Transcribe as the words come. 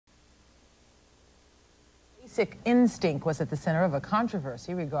Basic Instinct was at the center of a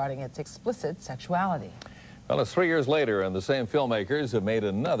controversy regarding its explicit sexuality. Well, it's 3 years later, and the same filmmakers have made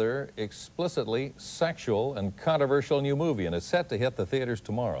another explicitly sexual and controversial new movie, and it's set to hit the theaters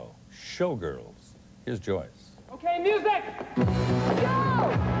tomorrow. Showgirls. Here's Joyce. Okay, music!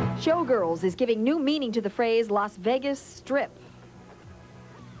 Go! Showgirls is giving new meaning to the phrase Las Vegas Strip.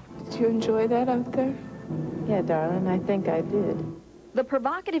 Did you enjoy that out there? Yeah, darling, I think I did. The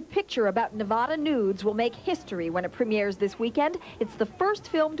provocative picture about Nevada nudes will make history when it premieres this weekend. It's the first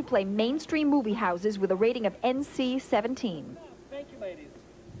film to play mainstream movie houses with a rating of NC-17. Thank you, ladies.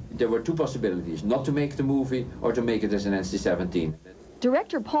 There were two possibilities, not to make the movie or to make it as an NC-17.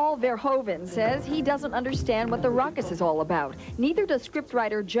 Director Paul Verhoeven says he doesn't understand what the ruckus is all about. Neither does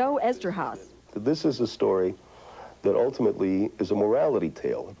scriptwriter Joe Eszterhas. This is a story that ultimately is a morality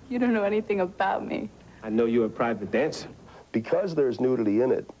tale. You don't know anything about me. I know you're a private dancer. Because there's nudity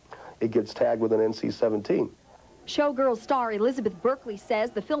in it, it gets tagged with an NC-17. Showgirls star Elizabeth Berkley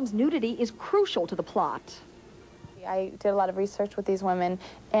says the film's nudity is crucial to the plot. I did a lot of research with these women,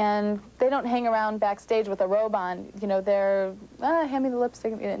 and they don't hang around backstage with a robe on. You know, they're, hand me the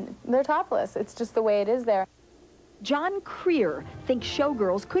lipstick, and they're topless. It's just the way it is there. John Creer thinks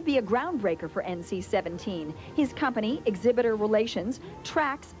Showgirls could be a groundbreaker for NC-17. His company, Exhibitor Relations,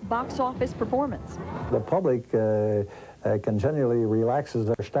 tracks box office performance. The public continually relaxes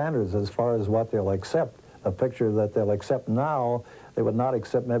their standards as far as what they'll accept. A picture that they'll accept now, they would not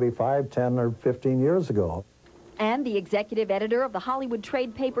accept maybe 5, 10, or 15 years ago. And the executive editor of the Hollywood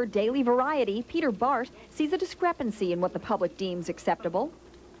trade paper Daily Variety, Peter Bart, sees a discrepancy in what the public deems acceptable.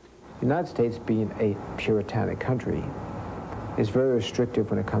 The United States, being a puritanic country, is very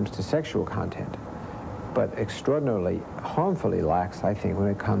restrictive when it comes to sexual content, but extraordinarily harmfully lax, I think, when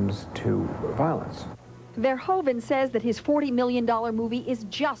it comes to violence. Verhoeven says that his $40 million movie is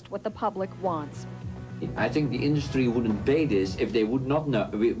just what the public wants. I think the industry wouldn't pay this if they would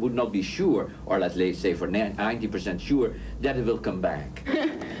not be sure, or let's say for 90% sure, that it will come back.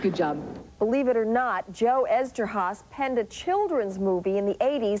 Good job. Believe it or not, Joe Eszterhas penned a children's movie in the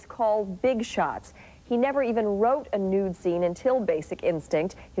 80s called Big Shots. He never even wrote a nude scene until Basic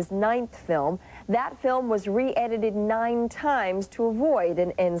Instinct, his 9th film. That film was re-edited 9 times to avoid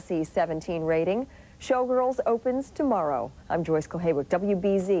an NC-17 rating. Showgirls opens tomorrow. I'm Joyce Kohaywick,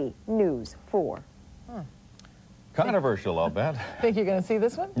 WBZ News 4. Controversial, I'll bet. Think you're going to see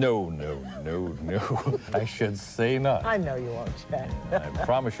this one? No. I should say not. I know you won't, Chad. I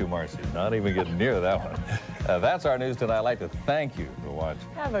promise you, Marcy, not even get near that one. That's our news tonight. I'd like to thank you for watching.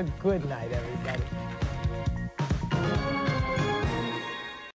 Have a good night, everybody.